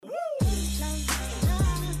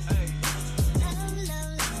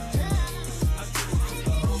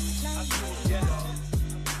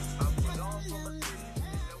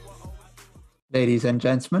Ladies and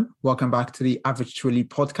gentlemen, welcome back to the Average to Elite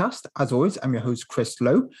podcast. As always, I'm your host, Chris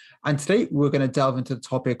Lowe. And today we're going to delve into the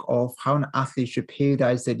topic of how an athlete should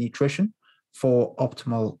periodize their nutrition for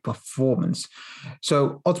optimal performance.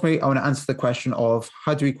 So ultimately, I want to answer the question of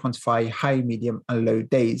how do we quantify high, medium, and low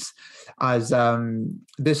days? As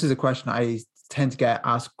this is a question I tend to get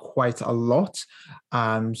asked quite a lot.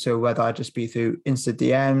 So whether I just be through Insta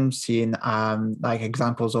DMs, seeing like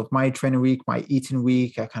examples of my training week, my eating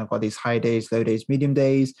week, I kind of got these high days, low days, medium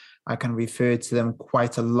days. I can refer to them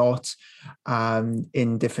quite a lot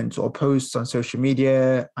in different sort of posts on social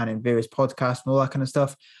media and in various podcasts and all that kind of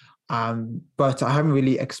stuff. But I haven't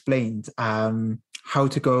really explained how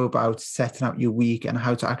to go about setting out your week and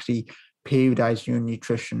how to actually periodize your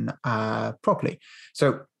nutrition properly.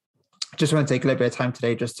 So just want to take a little bit of time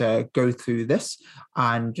today just to go through this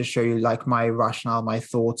and just show you like my rationale, my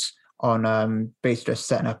thoughts on basically just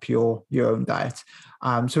setting up your own diet.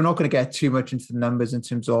 So we're not going to get too much into the numbers in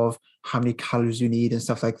terms of how many calories you need and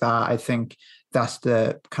stuff like that. I think that's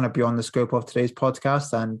the kind of beyond the scope of today's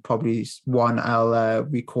podcast, and probably one I'll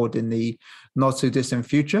record in the not so distant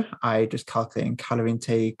future. I just calculating calorie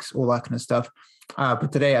intakes, all that kind of stuff.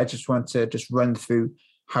 But today I just want to just run through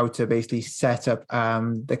how to basically set up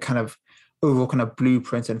the kind of overall kind of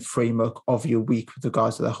blueprint and framework of your week with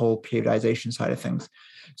regards to the whole periodization side of things.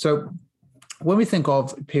 So when we think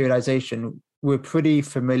of periodization, we're pretty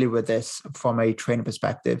familiar with this from a training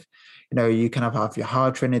perspective. You know, you kind of have your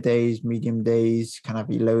hard training days, medium days, kind of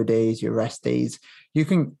your low days, your rest days. You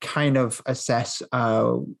can kind of assess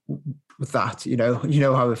with that, you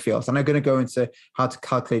know how it feels. And I'm going to go into how to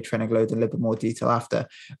calculate training load in a little bit more detail after.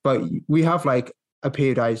 But we have like a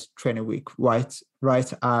periodized training week, right?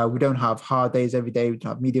 We don't have hard days every day. We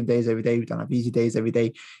don't have medium days every day. We don't have easy days every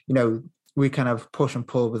day. You know, we kind of push and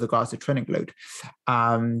pull with regards to training load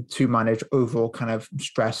to manage overall kind of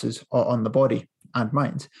stresses on the body and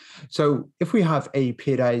mind. So if we have a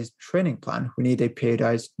periodized training plan, we need a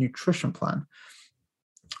periodized nutrition plan.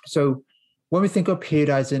 So when we think of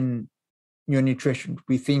periodizing your nutrition,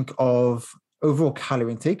 we think of overall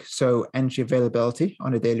calorie intake, so energy availability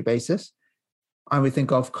on a daily basis. And we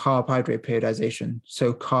think of carbohydrate periodization,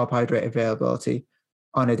 so carbohydrate availability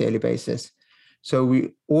on a daily basis. So we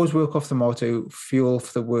always work off the motto, fuel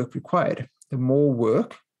for the work required. The more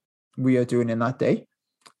work we are doing in that day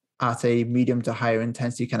at a medium to higher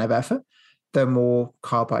intensity kind of effort, the more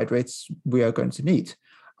carbohydrates we are going to need.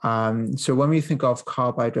 So when we think of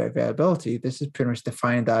carbohydrate availability, this is pretty much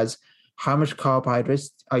defined as how much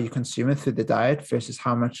carbohydrates are you consuming through the diet versus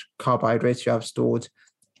how much carbohydrates you have stored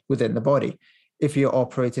within the body. If you're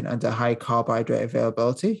operating under high carbohydrate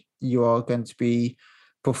availability, you are going to be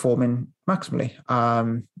performing maximally.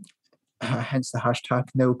 Hence the hashtag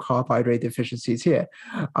no carbohydrate deficiencies here.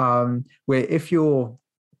 Where if you're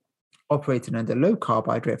operating under low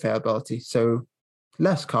carbohydrate availability, so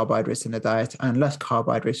less carbohydrates in the diet and less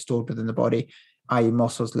carbohydrates stored within the body, i.e.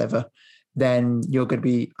 muscles, liver, then you're going to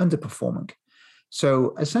be underperforming.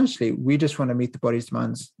 So essentially, we just want to meet the body's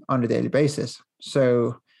demands on a daily basis.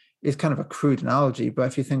 So it's kind of a crude analogy, but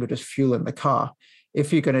if you think of just fuel in the car,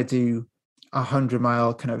 if you're going to do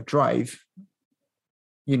 100-mile kind of drive,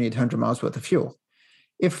 you need 100 miles worth of fuel.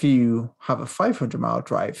 If you have a 500-mile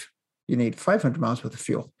drive, you need 500 miles worth of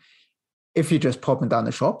fuel. If you're just popping down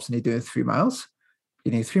the shops and you're doing 3 miles,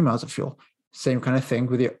 you need 3 miles of fuel. Same kind of thing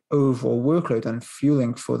with your overall workload and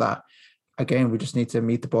fueling for that. Again, we just need to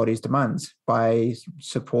meet the body's demands by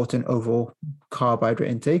supporting overall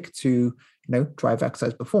carbohydrate intake to drive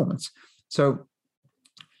exercise performance. So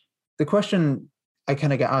the question I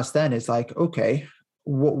kind of get asked then is like, okay,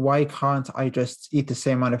 why can't I just eat the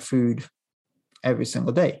same amount of food every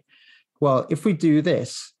single day? Well, if we do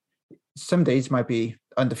this, some days might be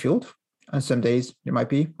underfueled and some days you might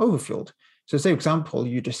be overfueled. So say, for example,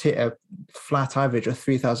 you just hit a flat average of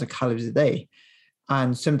 3,000 calories a day.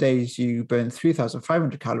 And some days you burn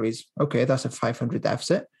 3,500 calories. Okay, that's a 500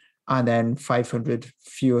 deficit. And then 500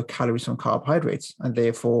 fewer calories from carbohydrates, and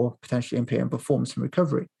therefore potentially impairing performance and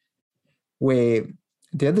recovery. Where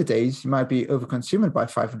the other days you might be overconsuming by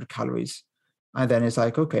 500 calories. And then it's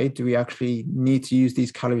like, okay, do we actually need to use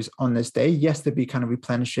these calories on this day? Yes, they'd be kind of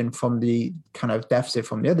replenishing from the kind of deficit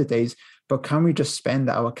from the other days, but can we just spend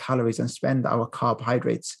our calories and spend our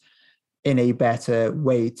carbohydrates in a better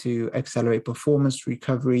way to accelerate performance,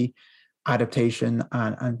 recovery, adaptation,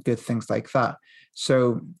 and good things like that?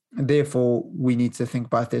 So therefore, we need to think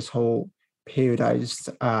about this whole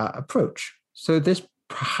periodized approach. So this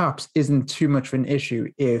perhaps isn't too much of an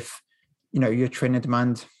issue if, your training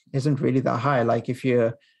demand isn't really that high. Like if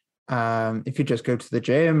you just go to the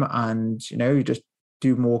gym and, you just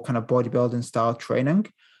do more kind of bodybuilding style training,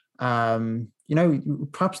 you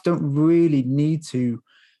perhaps don't really need to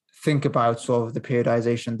think about sort of the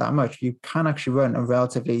periodization that much. You can actually run a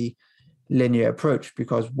relatively linear approach,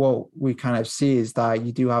 because what we kind of see is that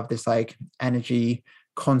you do have this like energy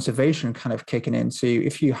conservation kind of kicking in. So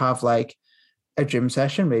if you have like a gym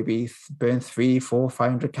session, maybe burn 300, 400,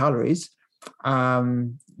 500 calories,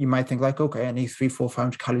 you might think like, okay, I need 300, 400,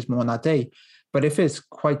 500 calories more on that day. But if it's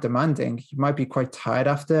quite demanding, you might be quite tired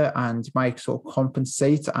after, and you might sort of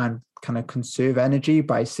compensate and kind of conserve energy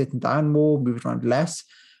by sitting down more, moving around less.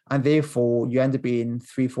 And therefore you end up being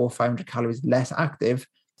 300, 400, 500 calories less active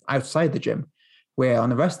outside the gym. Where on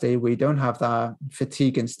the rest day, where you don't have that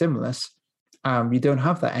fatigue and stimulus, you don't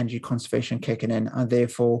have that energy conservation kicking in, and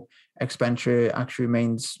therefore expenditure actually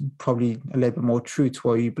remains probably a little bit more true to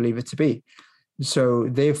what you believe it to be. So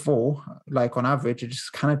therefore, like on average, it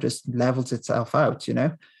just kind of just levels itself out,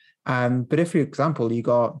 But if, for example, you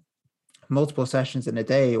got multiple sessions in a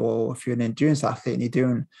day, or if you're an endurance athlete and you're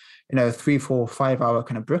doing, 3, 4, 5 hour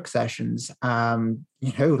kind of brick sessions,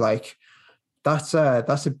 like that's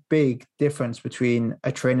a big difference between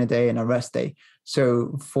a training day and a rest day.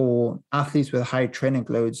 So for athletes with high training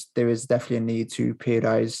loads, there is definitely a need to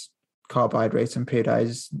periodize carbohydrates and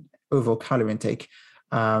periodize overall calorie intake.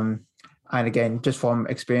 And again, just from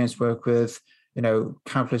experience, work with,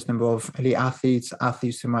 countless number of elite athletes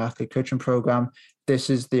through my athlete coaching program, this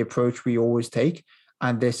is the approach we always take.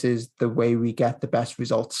 And this is the way we get the best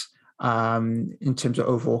results in terms of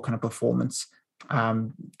overall kind of performance.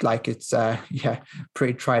 Like it's,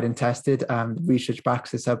 pretty tried and tested. Research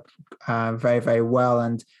backs this up very, very well.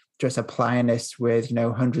 And just applying this with,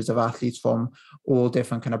 hundreds of athletes from all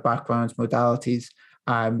different kind of backgrounds, modalities,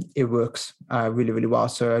 it works really, really well.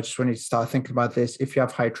 So I just wanted to start thinking about this. If you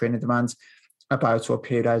have high training demands, about or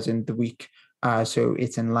periodizing the week, so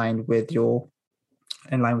it's in line with your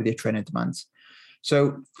training demands.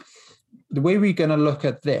 So the way we're going to look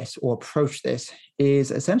at this or approach this is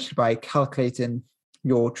essentially by calculating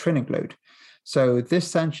your training load. So this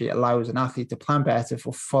essentially allows an athlete to plan better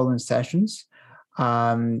for following sessions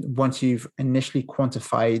once you've initially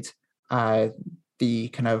quantified the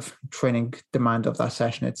kind of training demand of that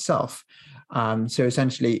session itself. So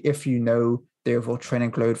essentially, if you know the overall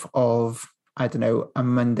training load of, a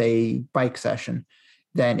Monday bike session,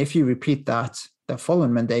 then if you repeat that the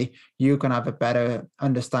following Monday, you're going to have a better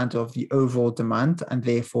understanding of the overall demand, and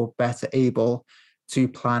therefore better able to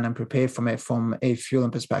plan and prepare from it from a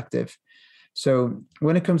fueling perspective. So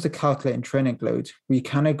when it comes to calculating training load, we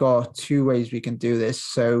kind of got two ways we can do this.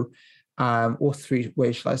 So, or three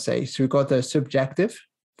ways, shall I say. So we've got the subjective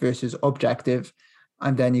versus objective,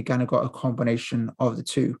 and then you kind of got a combination of the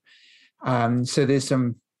two. So there's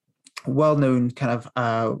some well-known kind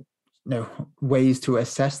of ways to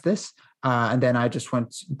assess this, and then I just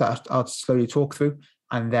want that I'll slowly talk through,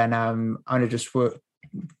 and then I'm going to just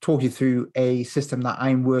talk you through a system that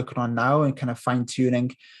I'm working on now and kind of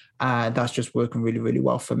fine-tuning. That's just working really, really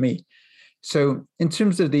well for me. So in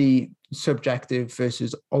terms of the subjective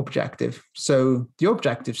versus objective, so the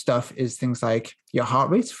objective stuff is things like your heart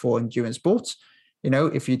rate for endurance sports.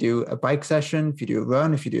 If you do a bike session, if you do a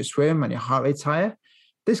run, if you do a swim and your heart rate's higher,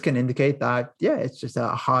 this can indicate that, it's just a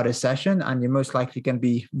harder session and you're most likely going to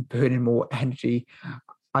be burning more energy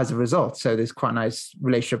as a result. So there's quite a nice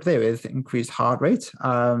relationship there with increased heart rate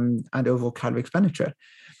and overall calorie expenditure.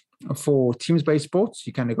 For teams-based sports,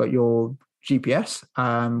 you kind of got your GPS,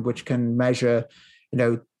 which can measure,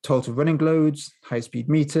 total running loads, high-speed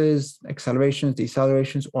meters, accelerations,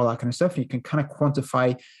 decelerations, all that kind of stuff. You can kind of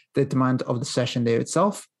quantify the demand of the session there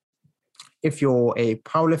itself. If you're a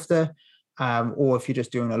powerlifter, or if you're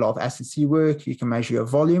just doing a lot of S&C work, you can measure your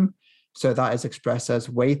volume. So that is expressed as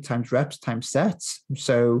weight times reps times sets.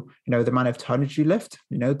 So, the amount of tonnage you lift,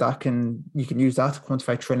 you can use that to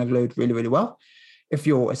quantify training load really, really well. If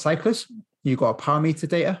you're a cyclist, you got power meter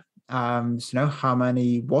data. So how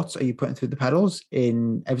many watts are you putting through the pedals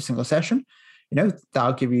in every single session?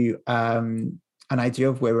 That'll give you an idea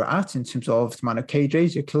of where we're at in terms of the amount of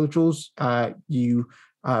kJs, your kilojoules you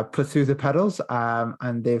put through the pedals,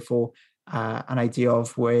 and therefore an idea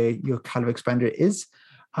of where your calorie expenditure is.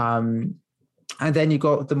 And then you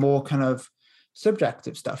got the more kind of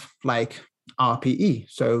subjective stuff like RPE,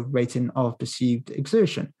 so rating of perceived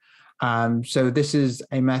exertion. So this is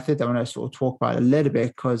a method I want to sort of talk about a little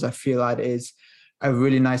bit because I feel that is a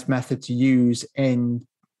really nice method to use in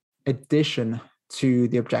addition to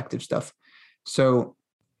the objective stuff. So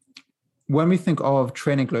when we think of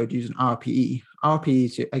training load using RPE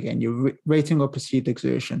is, again, your rating of perceived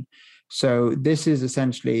exertion. So this is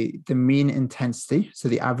essentially the mean intensity, so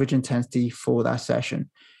the average intensity for that session.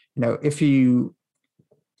 If you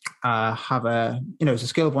have it's a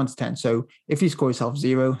scale of 1 to 10. So if you score yourself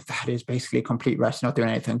 0, that is basically a complete rest, not doing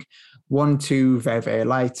anything. 1, 2, very, very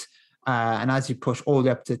light. And as you push all the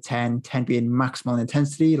way up to 10, 10 being maximal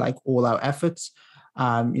intensity, like all out efforts,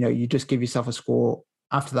 you just give yourself a score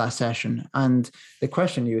after that session. And the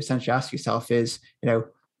question you essentially ask yourself is,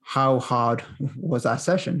 how hard was that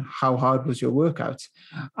session? How hard was your workout?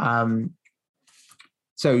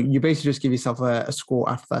 So you basically just give yourself a score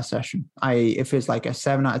after that session. If it's like a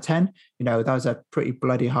 7 out of 10, that was a pretty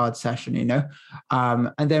bloody hard session,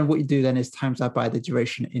 and then what you do then is times that by the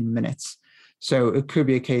duration in minutes. So it could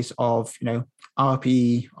be a case of,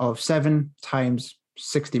 RPE of 7 times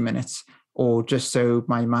 60 minutes, or just so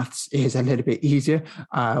my maths is a little bit easier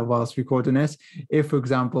whilst recording this. If, for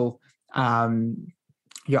example,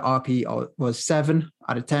 your RPE was 7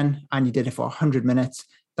 out of 10 and you did it for 100 minutes,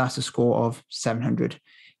 that's a score of 700.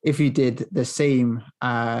 If you did the same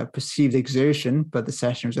perceived exertion, but the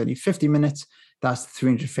session was only 50 minutes, that's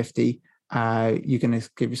 350. You're going to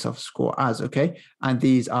give yourself a score as, okay? And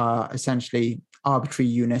these are essentially arbitrary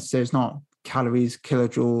units. There's not calories,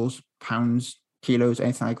 kilojoules, pounds, kilos,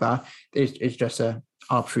 anything like that. It's just an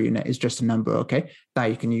arbitrary unit. It's just a number, okay? That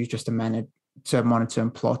you can use just to monitor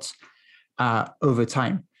and plot over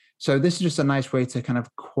time. So this is just a nice way to kind of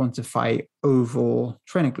quantify overall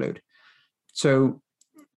training load. So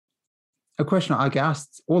a question I get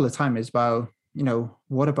asked all the time is about,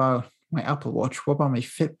 what about my Apple Watch? What about my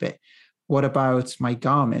Fitbit? What about my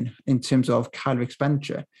Garmin in terms of calorie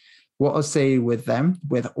expenditure? What I'll say with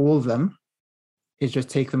all of them, is just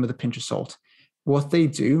take them with a pinch of salt. What they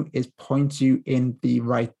do is point you in the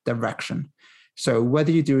right direction. So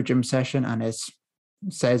whether you do a gym session and it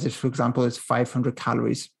says, for example, it's 500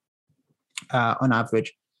 calories on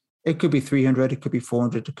average, it could be 300, it could be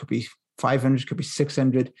 400, it could be 500, it could be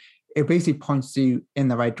 600. It basically points you in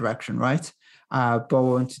the right direction, right? But what I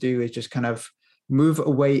want to do is just kind of move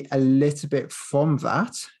away a little bit from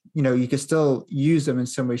that. You can still use them in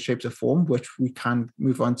some way, shapes, or form, which we can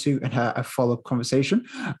move on to in a follow-up conversation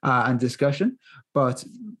and discussion. But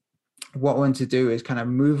what I want to do is kind of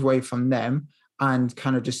move away from them and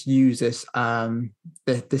kind of just use this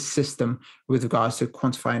this system with regards to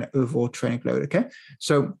quantifying overall training load, okay?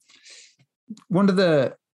 So one of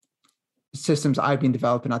the systems I've been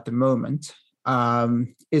developing at the moment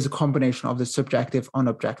is a combination of the subjective and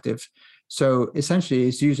objective. So essentially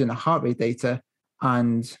it's using the heart rate data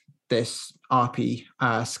and this RP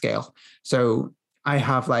scale. So I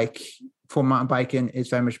have for mountain biking, it's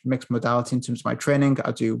very much mixed modality in terms of my training.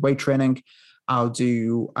 I'll do weight training. I'll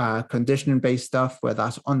do conditioning-based stuff, whether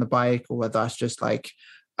that's on the bike or whether that's just on,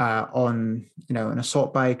 an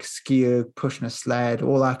assault bike, skier, pushing a sled,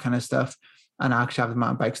 all that kind of stuff. And I actually have the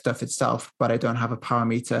mountain bike stuff itself, but I don't have a power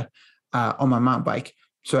meter on my mountain bike.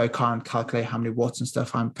 So I can't calculate how many watts and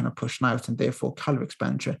stuff I'm kind of pushing out and therefore calorie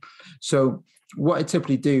expenditure. So what I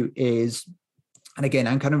typically do is, and again,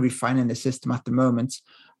 I'm kind of refining the system at the moment,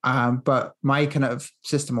 but my kind of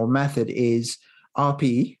system or method is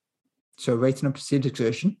RPE, so rating of perceived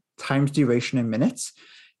exertion, times duration in minutes,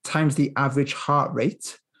 times the average heart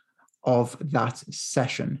rate of that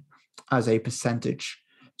session as a percentage.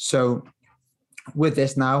 So with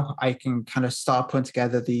this now, I can kind of start putting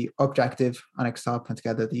together the objective and I can start putting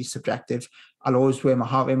together the subjective. I'll always wear my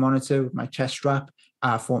heart rate monitor with my chest strap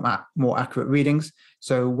for more accurate readings.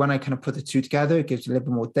 So when I kind of put the two together, it gives you a little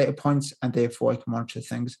bit more data points and therefore I can monitor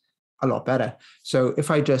things a lot better. So if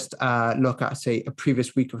I just look at, say, a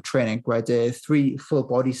previous week of training where I did 3 full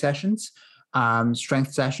body sessions,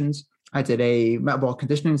 strength sessions, I did a metabolic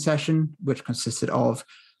conditioning session, which consisted of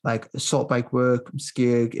assault bike work,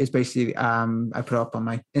 skiing. Is basically, I put up on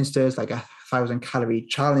my Instas 1,000 calorie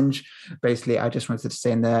challenge. Basically, I just wanted to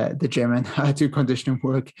stay in the gym and do conditioning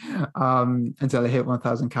work until I hit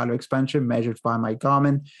 1,000 calorie expansion measured by my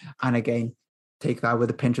Garmin. And again, take that with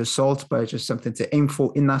a pinch of salt, but it's just something to aim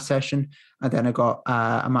for in that session. And then I got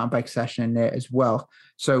a mountain bike session in there as well.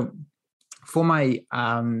 So for my,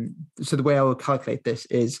 so the way I will calculate this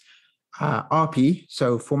is RP.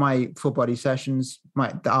 So for my full body sessions,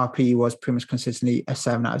 the RP was pretty much consistently a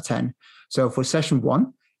 7 out of 10. So for session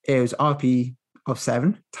 1, it was RP of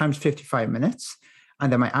 7 times 55 minutes.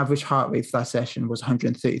 And then my average heart rate for that session was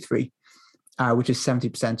 133, which is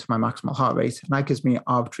 70% of my maximal heart rate. And that gives me an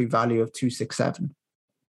arbitrary value of 267.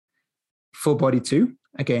 Full body 2,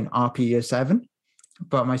 again, RP is 7.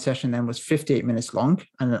 But my session then was 58 minutes long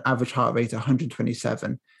and an average heart rate of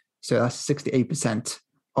 127. So that's 68%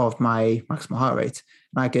 of my maximal heart rate.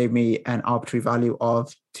 And that gave me an arbitrary value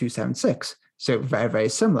of 276. So very, very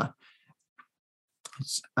similar.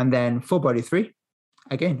 And then full body 3,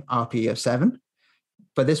 again, RP of 7,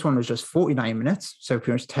 but this one was just 49 minutes. So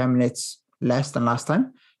pretty much 10 minutes less than last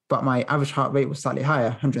time. But my average heart rate was slightly higher,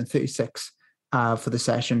 136 for the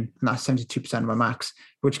session. And that's 72% of my max,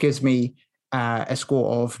 which gives me a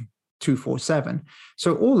score of 247.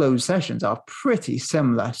 So all those sessions are pretty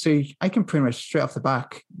similar. So I can pretty much straight off the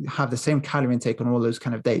back have the same calorie intake on all those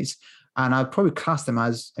kind of days. And I'd probably class them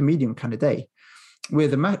as a medium kind of day.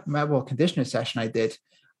 With the metabolic conditioning session I did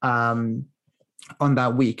on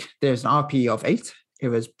that week, there's an RPE of 8. It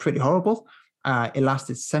was pretty horrible. It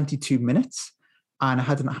lasted 72 minutes. And I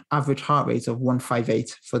had an average heart rate of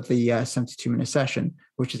 158 for the 72-minute session,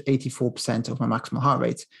 which is 84% of my maximal heart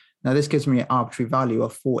rate. Now, this gives me an arbitrary value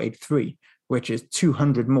of 483, which is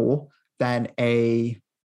 200 more than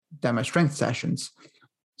my strength sessions.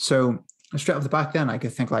 So straight off the back then, I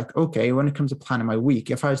could think like, okay, when it comes to planning my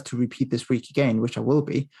week, if I was to repeat this week again, which I will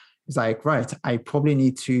be, it's like, right, I probably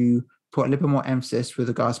need to put a little bit more emphasis with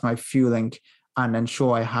regards to my fueling and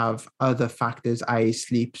ensure I have other factors, i.e.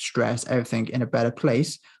 sleep, stress, everything in a better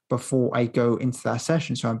place before I go into that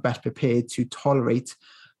session. So I'm best prepared to tolerate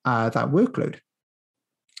that workload.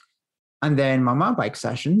 And then my mountain bike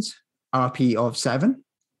sessions, RP of 7,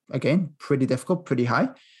 again, pretty difficult, pretty high.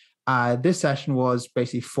 This session was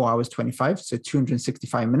basically 4 hours 25, so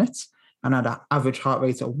 265 minutes, and had an average heart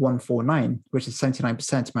rate of 149, which is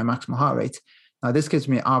 79% of my maximal heart rate. Now, this gives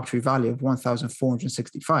me an arbitrary value of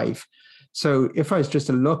 1,465. So if I was just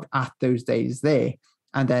to look at those days there,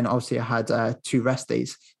 and then obviously I had 2 rest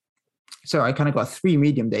days. So I kind of got 3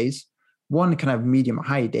 medium days, 1 kind of medium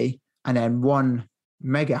high day, and then 1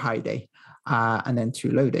 mega high day, and then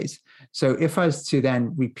 2 low days. So if I was to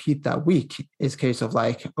then repeat that week, it's a case of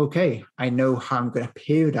like, okay, I know how I'm going to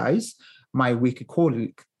periodize my week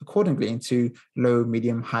accordingly into low,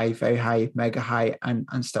 medium, high, very high, mega high,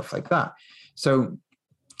 and stuff like that. So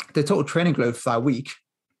the total training load for that week,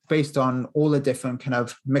 based on all the different kind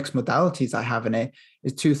of mixed modalities I have in it,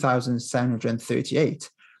 is 2,738.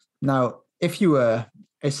 Now, if you were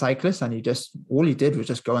a cyclist and all you did was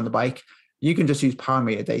just go on the bike, you can just use power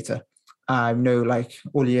meter data. I know like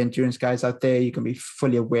all the endurance guys out there, you can be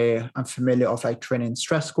fully aware and familiar of like training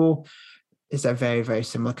stress score. It's a very, very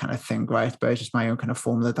similar kind of thing, right? But it's just my own kind of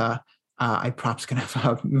formula that I perhaps kind of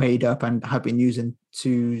have made up and have been using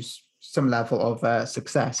to some level of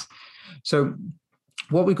success. So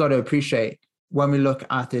what we got to appreciate when we look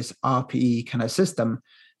at this RPE kind of system,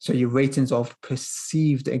 so your ratings of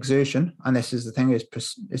perceived exertion, and this is the thing,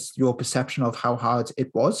 is your perception of how hard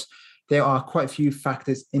it was. There are quite a few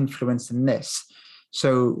factors influencing this.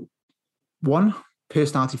 So 1,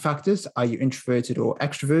 personality factors. Are you introverted or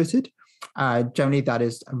extroverted? Generally, that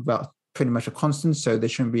is pretty much a constant, so there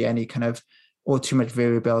shouldn't be any kind of or too much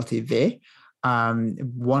variability there.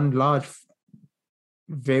 One large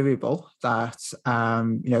variable that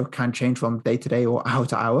can change from day to day or hour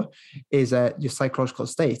to hour is your psychological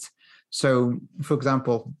state. So, for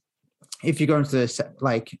example, if you go into this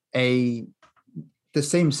the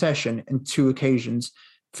same session in 2 occasions,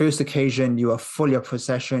 first occasion you are fully up for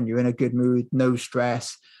session, you're in a good mood, no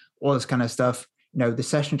stress, all this kind of stuff. The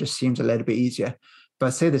session just seems a little bit easier.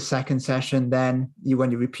 But say the second session, then when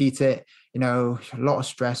you repeat it, a lot of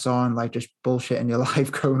stress on, like just bullshit in your life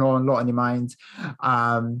going on, a lot on your mind.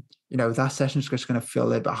 That session is just going to feel a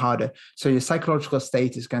little bit harder. So your psychological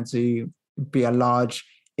state is going to be a large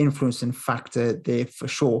influencing factor there for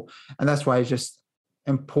sure. And that's why it's just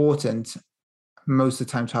important most of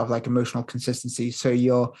the time to have like emotional consistency. So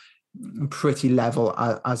you're pretty level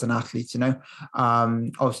as an athlete,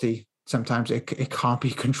 obviously sometimes it can't be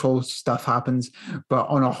controlled, stuff happens, but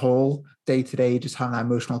on a whole, day to day, just having that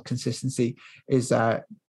emotional consistency is going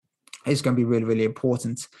to be really, really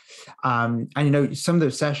important. And some of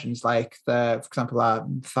those sessions, like for example,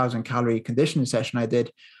 1,000-calorie conditioning session I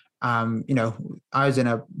did, I was in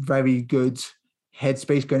a very good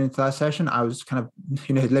headspace going into that session. I was kind of,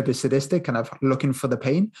 a little bit sadistic, kind of looking for the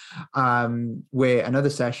pain. Where another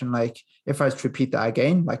session, like if I was to repeat that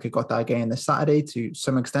again, like I got that again this Saturday to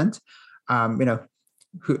some extent,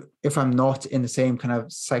 if I'm not in the same kind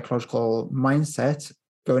of psychological mindset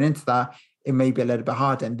going into that, it may be a little bit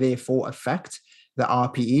hard and therefore affect the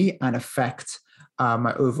RPE and affect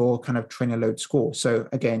my overall kind of training load score. So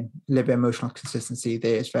again, a little bit of emotional consistency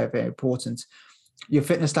there is very, very important. Your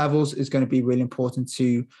fitness levels is going to be really important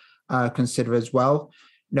to consider as well.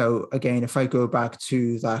 Again, if I go back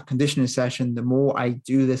to that conditioning session, the more I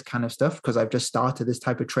do this kind of stuff, because I've just started this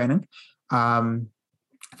type of training,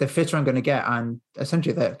 the fitter I'm going to get, and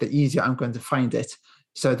essentially the easier I'm going to find it.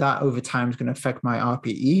 So that over time is going to affect my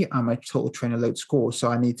RPE and my total training load score. So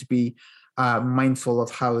I need to be mindful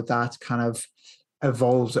of how that kind of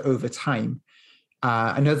evolves over time.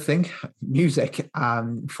 Another thing, music.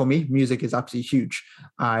 For me, music is absolutely huge.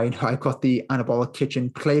 I got the Anabolic Kitchen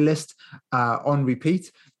playlist on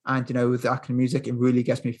repeat, and with that kind of music, it really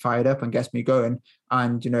gets me fired up and gets me going,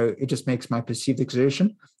 and it just makes my perceived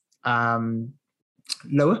exertion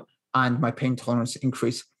lower and my pain tolerance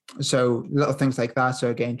increase. So little things like that. So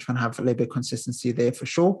again, trying to have a little bit of consistency there for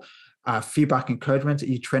sure. Feedback, encouragement.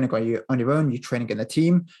 You're training on your own. You're training in a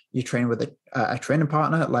team. You're training with a training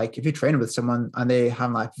partner. Like if you're training with someone and they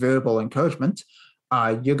have like verbal encouragement,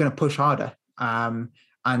 you're going to push harder. And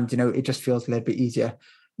it just feels a little bit easier.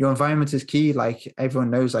 Your environment is key. Like everyone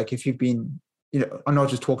knows, like if you've been, I'm not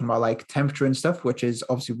just talking about like temperature and stuff, which is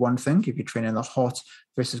obviously one thing if you're training in a hot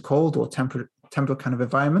versus cold or temperate kind of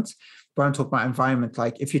environment. But I'm talking about environment,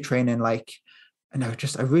 like if you're training like,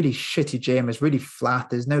 just a really shitty gym, it's really flat.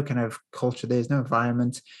 There's no kind of culture. There's no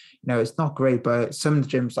environment. It's not great. But some of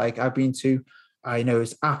the gyms like I've been to,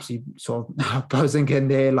 it's absolutely sort of buzzing in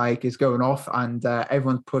there, like it's going off and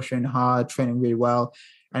everyone's pushing hard, training really well.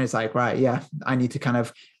 And it's like, right, yeah, I need to kind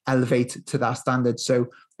of elevate to that standard. So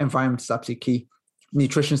environment is absolutely key.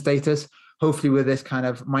 Nutrition status, hopefully with this kind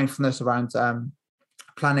of mindfulness around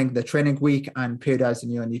planning the training week and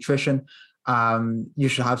periodizing your nutrition, you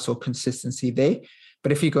should have sort of consistency there.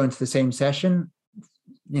 But if you go into the same session,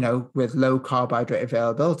 with low carbohydrate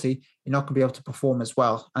availability, you're not going to be able to perform as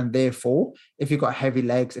well. And therefore, if you've got heavy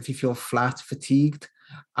legs, if you feel flat, fatigued,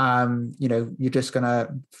 you're just going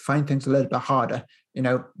to find things a little bit harder,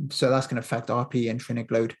 so that's going to affect RP and training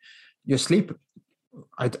load. Your sleep,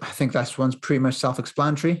 I think that's one's pretty much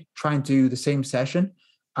self-explanatory. Try and do the same session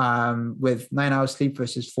with 9 hours sleep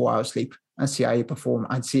versus 4 hours sleep and see how you perform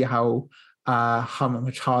and see how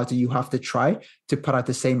much harder you have to try to put out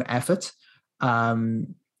the same effort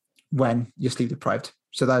when you're sleep deprived.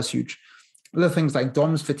 So that's huge. Other things like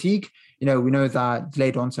DOMS fatigue, we know that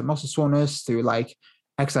delayed onset muscle soreness through like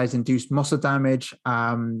exercise-induced muscle damage,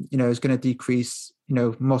 is going to decrease,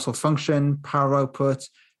 muscle function, power output,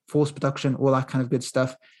 force production, all that kind of good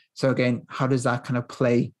stuff. So again, how does that kind of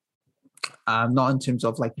play, not in terms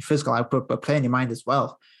of like your physical output, but play in your mind as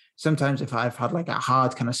well? Sometimes if I've had like a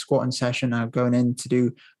hard kind of squatting session and I'm going in to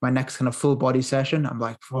do my next kind of full body session, I'm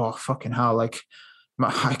like, oh, fucking hell, like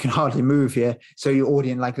I can hardly move here. So you're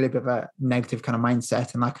already in like a little bit of a negative kind of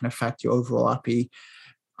mindset, and that can affect your overall RP.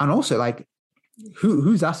 And also like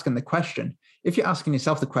who's asking the question? If you're asking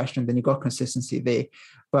yourself the question, then you've got consistency there.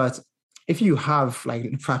 But if you have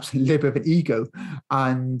like perhaps a little bit of an ego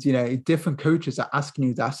and, different coaches are asking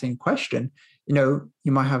you that same question, you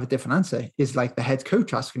might have a different answer. Is like the head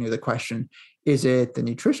coach asking you the question? Is it the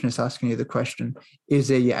nutritionist asking you the question? Is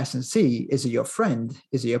it your S&C? Is it your friend?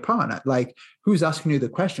 Is it your partner? Like who's asking you the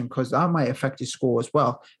question? Because that might affect your score as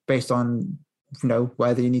well, based on,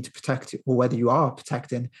 whether you need to protect it or whether you are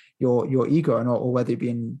protecting your ego or not, or whether you're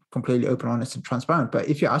being completely open, honest and transparent. But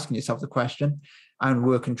if you're asking yourself the question and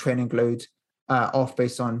working training load off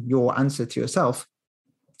based on your answer to yourself,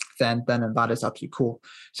 then that is absolutely cool.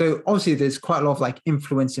 So obviously there's quite a lot of like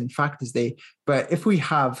influencing factors there, but if we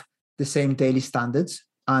have the same daily standards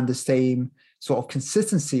and the same sort of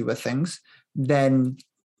consistency with things, then,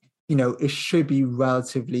 it should be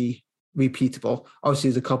relatively repeatable. Obviously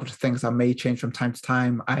there's a couple of things that may change from time to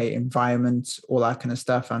time, environment, all that kind of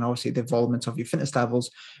stuff, and obviously the involvement of your fitness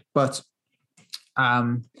levels. But,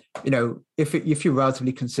 if you're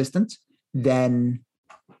relatively consistent, then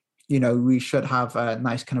we should have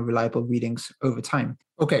nice kind of reliable readings over time.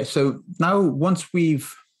 Okay, so now once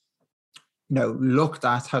we've looked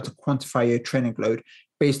at how to quantify your training load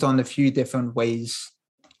based on a few different ways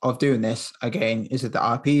of doing this, again, is it the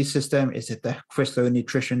RP system? Is it the Chris Low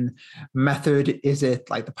nutrition method? Is it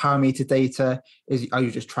like the power meter data? Are you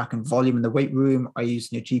just tracking volume in the weight room? Are you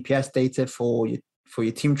using your GPS data for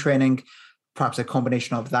your team training? Perhaps a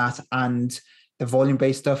combination of that and the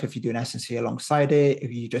volume-based stuff, if you do an S&C alongside it,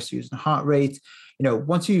 if you're just using heart rate,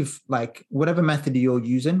 once you've like whatever method you're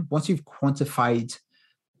using, once you've quantified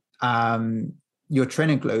your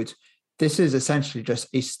training load, this is essentially just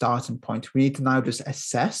a starting point. We need to now just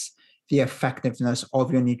assess the effectiveness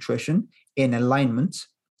of your nutrition in alignment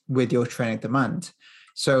with your training demand.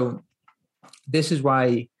 So this is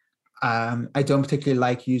why I don't particularly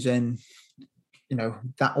like using,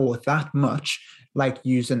 that much, like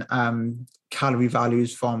using calorie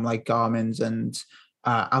values from like Garmin's and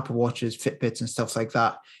Apple Watches, Fitbits and stuff like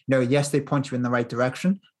that. Yes, they point you in the right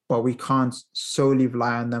direction, but we can't solely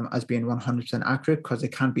rely on them as being 100% accurate, because they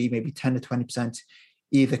can be maybe 10 to 20%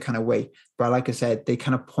 either kind of way. But like I said, they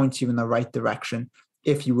kind of point you in the right direction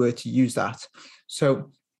if you were to use that.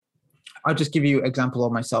 So I'll just give you an example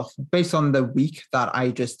of myself based on the week that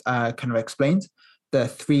I just kind of explained. the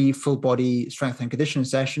 3 full body strength and conditioning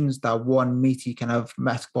sessions, that 1 meaty kind of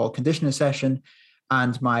metabolic conditioning session,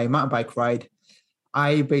 and my mountain bike ride,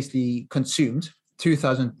 I basically consumed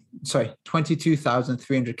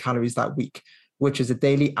 22,300 calories that week, which is a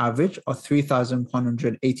daily average of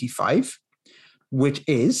 3,185, which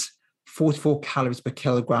is 44 calories per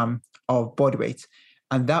kilogram of body weight.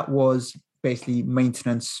 And that was basically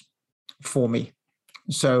maintenance for me.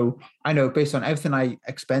 So I know based on everything I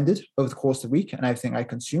expended over the course of the week and everything I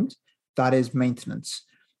consumed, that is maintenance.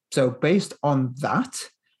 So based on that,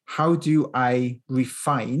 how do I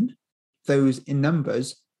refine those in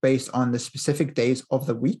numbers based on the specific days of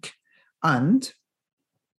the week and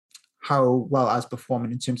how well I was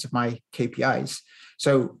performing in terms of my KPIs?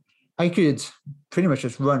 So I could pretty much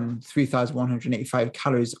just run 3,185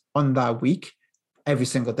 calories on that week every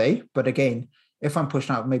single day. But again, if I'm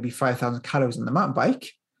pushing out maybe 5,000 calories on the mountain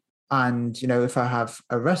bike, and, if I have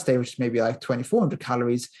a rest day, which is maybe like 2,400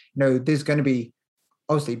 calories, there's going to be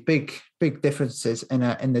obviously big differences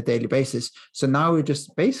in the daily basis. So now it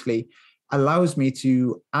just basically allows me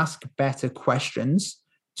to ask better questions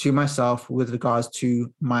to myself with regards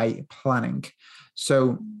to my planning.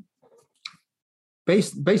 So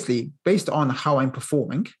based on how I'm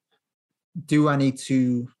performing, do I need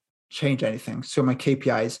to change anything? So my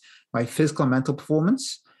KPIs, my physical and mental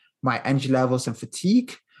performance, my energy levels and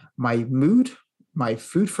fatigue, my mood, my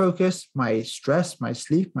food focus, my stress, my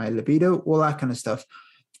sleep, my libido, all that kind of stuff.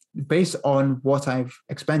 Based on what I've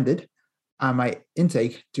expended and my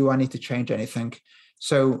intake, do I need to change anything?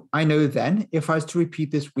 So I know then if I was to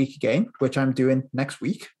repeat this week again, which I'm doing next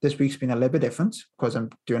week, this week's been a little bit different because I'm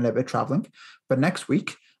doing a little bit of traveling, but next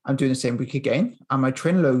week I'm doing the same week again. And my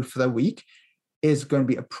training load for the week is going to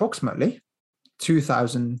be approximately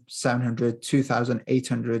 2,700,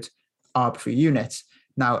 2,800 ARB per unit.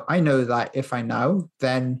 Now, I know that if I now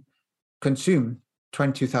then consume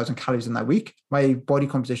 22,000 calories in that week, my body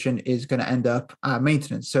composition is going to end up at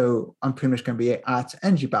maintenance. So I'm pretty much going to be at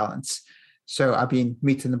energy balance. So I've been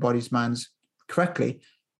meeting the body's demands correctly.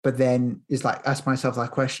 But then is like, ask myself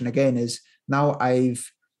that question again is now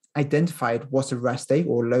I've identified what's a rest day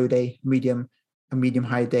or low day, a medium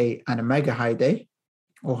high day, and a mega high day,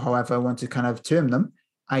 or however I want to kind of term them.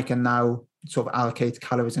 I can now sort of allocate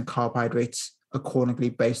calories and carbohydrates accordingly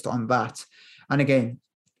based on that. And again,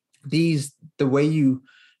 the way you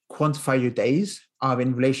quantify your days are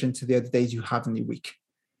in relation to the other days you have in the week.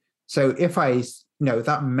 So if I,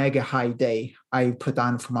 that mega high day I put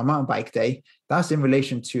down for my mountain bike day, that's in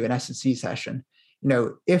relation to an S&C session.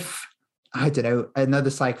 If, I don't know, another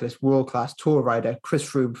cyclist, world-class tour rider, Chris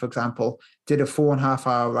Froome, for example, did a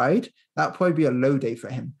 4.5-hour ride, that'd probably be a low day for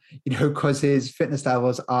him, because his fitness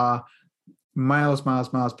levels are miles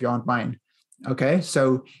beyond mine. Okay,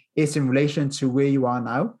 so it's in relation to where you are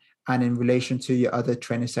now and in relation to your other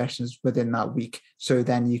training sessions within that week. So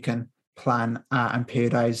then you can plan and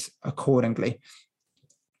periodize accordingly.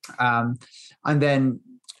 And then,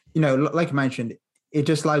 like I mentioned, it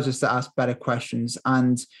just allows us to ask better questions.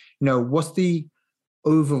 And, what's the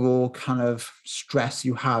overall kind of stress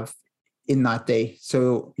you have in that day?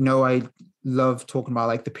 So, I love talking about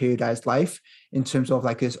like the periodized life in terms of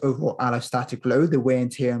like this overall allostatic load, the wear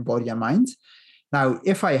and tear in body and mind. Now,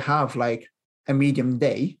 if I have like a medium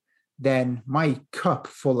day, then my cup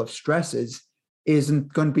full of stresses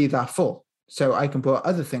isn't going to be that full. So I can put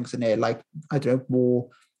other things in there, like, I don't know, more,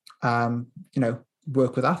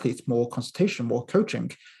 work with athletes, more consultation, more coaching,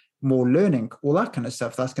 more learning, all that kind of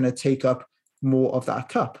stuff. That's going to take up more of that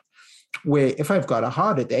cup. Where if I've got a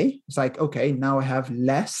harder day, it's like, okay, now I have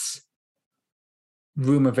less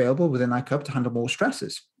room available within that cup to handle more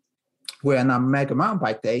stresses. Where on a mega mountain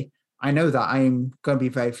bike day, I know that I'm going to be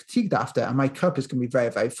very fatigued after, and my cup is going to be very,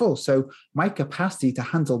 very full. So my capacity to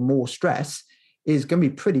handle more stress is going to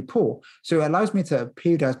be pretty poor. So it allows me to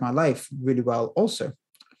periodize my life really well also.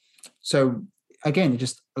 So again, it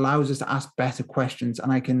just allows us to ask better questions,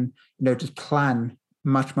 and I can, just plan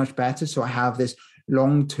much, much better. So I have this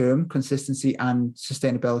long-term consistency and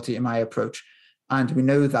sustainability in my approach. And we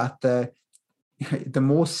know that the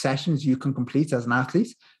more sessions you can complete as an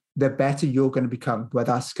athlete, the better you're going to become,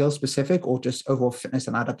 whether that's skill specific or just overall fitness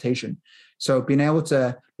and adaptation. So being able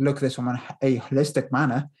to look at this from a holistic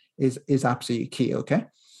manner is absolutely key. Okay.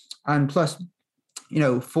 And plus,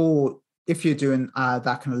 if you're doing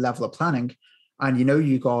that kind of level of planning and,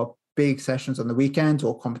 you got big sessions on the weekend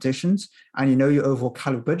or competitions, and your overall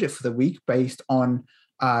calorie budget for the week based on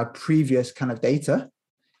previous kind of data,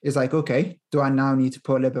 is like, okay, do I now need to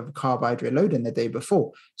put a little bit of a carbohydrate load in the day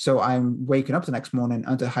before? So I'm waking up the next morning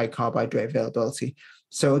under high carbohydrate availability.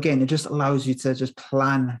 So again, it just allows you to just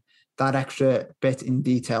plan that extra bit in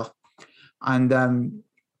detail. And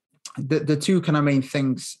the two kind of main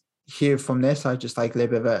things here from this, I just like a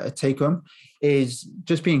little bit of a take home, is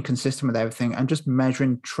just being consistent with everything and just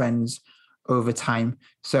measuring trends over time.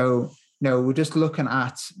 So, we're just looking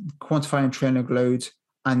at quantifying training load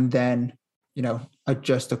and then,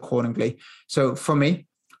 adjust accordingly. So for me,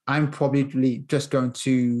 I'm probably just going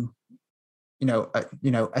to,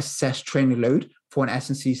 assess training load for an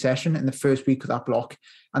S&C session in the first week of that block.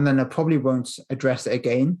 And then I probably won't address it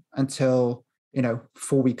again until,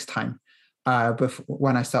 4 weeks time,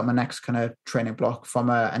 when I start my next kind of training block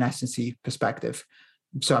from an S&C perspective.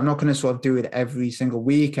 So I'm not going to sort of do it every single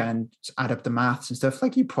week and add up the maths and stuff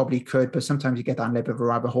like you probably could, but sometimes you get down a little bit of a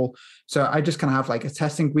rabbit hole. So I just kind of have like a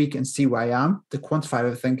testing week and see where I am to quantify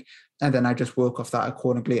everything. And then I just work off that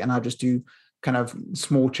accordingly. And I'll just do kind of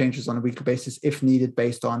small changes on a weekly basis if needed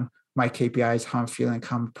based on my KPIs, how I'm feeling,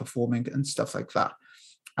 how I'm performing and stuff like that.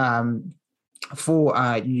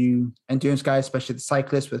 For you endurance guys, especially the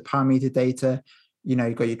cyclists with power meter data, you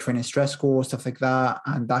got your training stress score, stuff like that,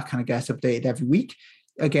 and that kind of gets updated every week.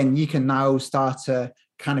 Again, you can now start to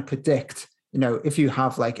kind of predict, if you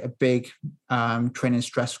have like a big training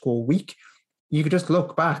stress score week, you could just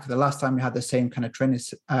look back the last time you had the same kind of training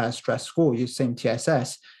stress score, your same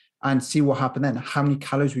TSS, and see what happened then. How many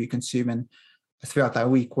calories were you consuming throughout that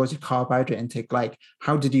week? Was your carbohydrate intake like?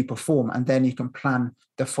 How did you perform? And then you can plan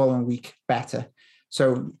the following week better.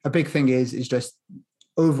 So a big thing is just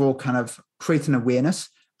overall kind of creating awareness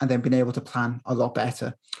and then being able to plan a lot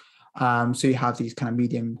better. So you have these kind of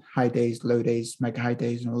medium high days, low days, mega high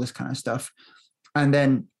days, and all this kind of stuff. And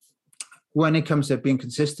then when it comes to being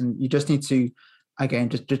consistent, you just need to, again,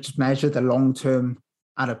 just measure the long-term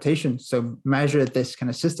adaptation. So measure this kind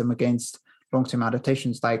of system against long-term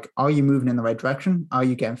adaptations. Like, are you moving in the right direction? Are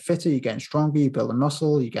you getting fitter? Are you getting stronger? You building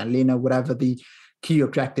muscle? You getting leaner? Whatever the key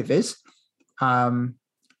objective is. And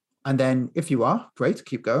then if you are, great,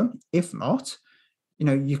 keep going. If not,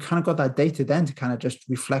 you kind of got that data then to kind of just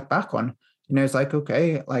reflect back on. It's like,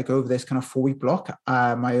 okay, like over this kind of 4-week block,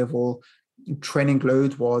 my overall training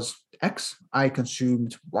load was X. I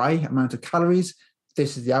consumed Y amount of calories.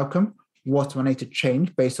 This is the outcome. What do I need to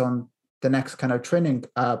change based on the next kind of training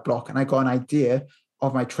block? And I got an idea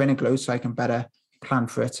of my training load so I can better plan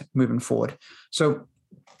for it moving forward. So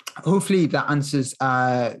hopefully that answers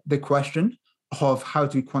the question of how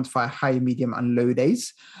do we quantify high, medium, and low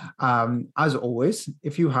days. As always,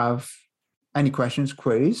 if you have any questions,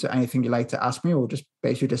 queries, or anything you'd like to ask me, or just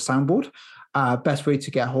basically the soundboard, best way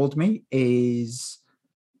to get a hold of me is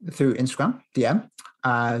through Instagram, DM,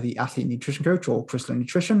 the Athlete Nutrition Coach or Crystal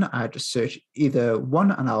Nutrition. Just search either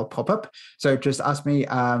one and I'll pop up. So just ask me,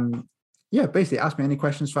 basically ask me any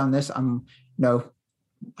questions around this. I'm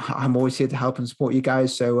always here to help and support you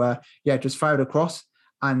guys. So just fire it across.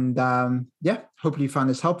 And hopefully you found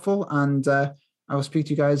this helpful. And I will speak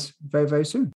to you guys very, very soon.